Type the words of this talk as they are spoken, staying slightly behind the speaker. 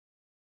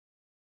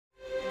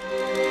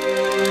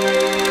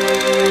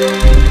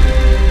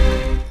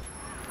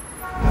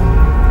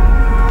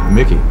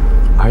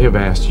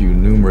have asked you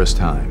numerous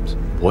times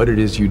what it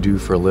is you do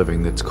for a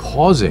living that's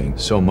causing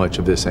so much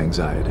of this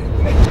anxiety.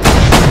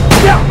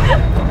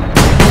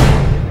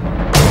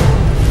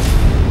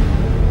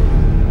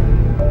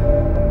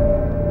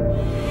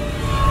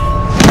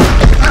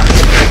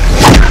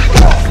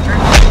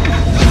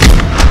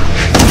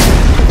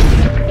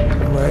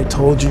 Remember I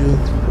told you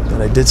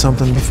that I did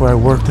something before I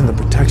worked in the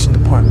protection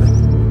department?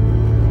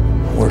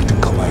 I worked in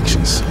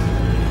collections.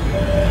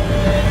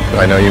 Do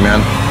I know you,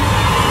 man?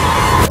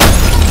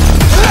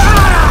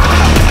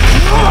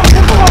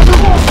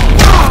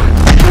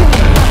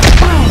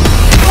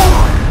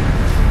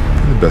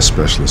 You're the best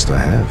specialist I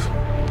have.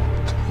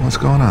 What's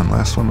going on?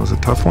 Last one was a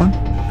tough one?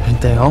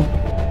 Ain't they all?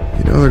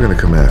 You know they're gonna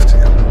come after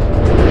you.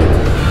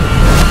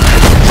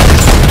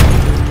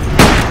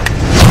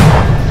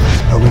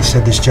 Nobody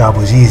said this job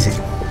was easy.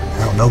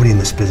 Now, nobody in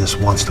this business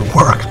wants to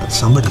work, but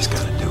somebody's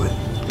got to do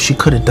it. She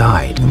could have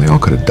died. And they all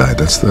could have died.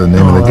 That's the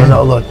name of the game.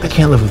 No, look, I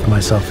can't live with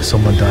myself if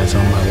someone dies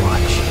on my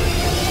watch.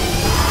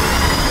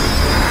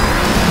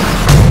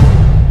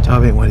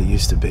 Job ain't what it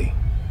used to be.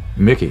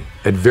 Mickey,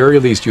 at very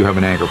least you have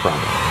an anger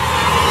problem.